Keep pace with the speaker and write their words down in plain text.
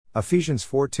Ephesians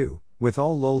 4:2, with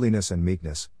all lowliness and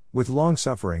meekness, with long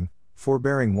suffering,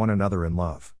 forbearing one another in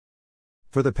love.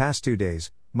 For the past 2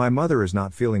 days, my mother is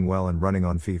not feeling well and running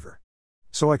on fever.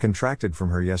 So I contracted from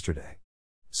her yesterday.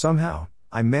 Somehow,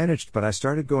 I managed, but I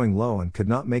started going low and could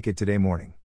not make it today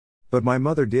morning. But my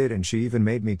mother did, and she even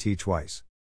made me tea twice.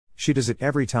 She does it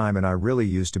every time, and I really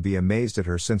used to be amazed at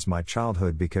her since my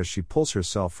childhood because she pulls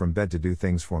herself from bed to do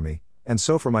things for me, and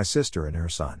so for my sister and her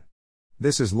son.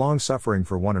 This is long suffering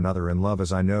for one another in love,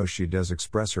 as I know she does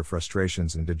express her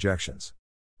frustrations and dejections.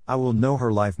 I will know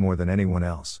her life more than anyone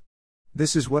else.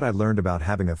 This is what I learned about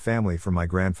having a family from my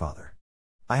grandfather.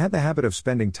 I had the habit of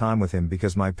spending time with him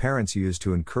because my parents used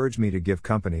to encourage me to give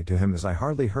company to him, as I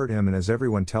hardly heard him, and as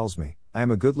everyone tells me, I am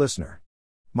a good listener.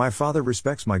 My father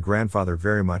respects my grandfather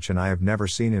very much, and I have never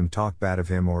seen him talk bad of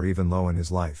him or even low in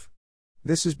his life.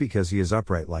 This is because he is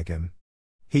upright like him.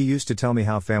 He used to tell me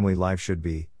how family life should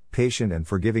be, patient and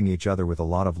forgiving each other with a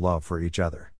lot of love for each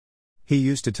other. He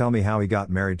used to tell me how he got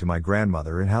married to my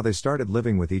grandmother and how they started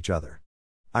living with each other.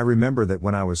 I remember that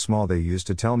when I was small they used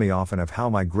to tell me often of how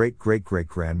my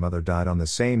great-great-great-grandmother died on the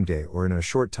same day or in a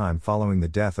short time following the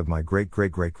death of my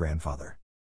great-great-great-grandfather.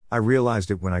 I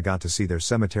realized it when I got to see their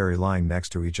cemetery lying next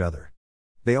to each other.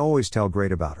 They always tell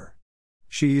great about her.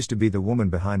 She used to be the woman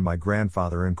behind my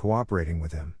grandfather and cooperating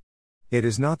with him. It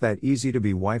is not that easy to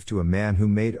be wife to a man who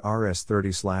made Rs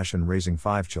 30/ and raising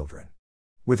 5 children.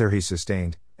 With her he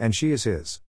sustained, and she is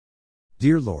his.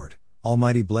 Dear Lord,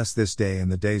 Almighty, bless this day and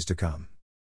the days to come.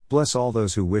 Bless all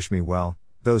those who wish me well,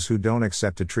 those who don't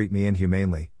accept to treat me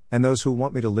inhumanely, and those who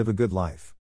want me to live a good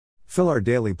life. Fill our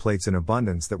daily plates in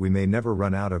abundance that we may never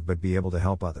run out of but be able to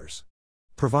help others.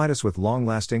 Provide us with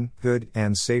long-lasting, good,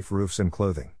 and safe roofs and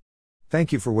clothing.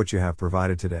 Thank you for what you have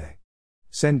provided today.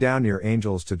 Send down your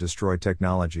angels to destroy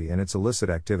technology and its illicit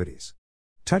activities.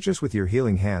 Touch us with your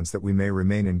healing hands that we may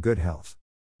remain in good health.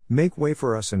 Make way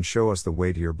for us and show us the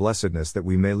way to your blessedness that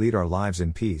we may lead our lives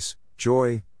in peace,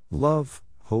 joy, love,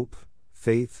 hope,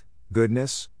 faith,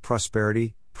 goodness,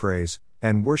 prosperity, praise,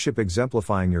 and worship,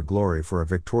 exemplifying your glory for a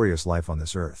victorious life on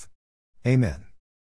this earth. Amen.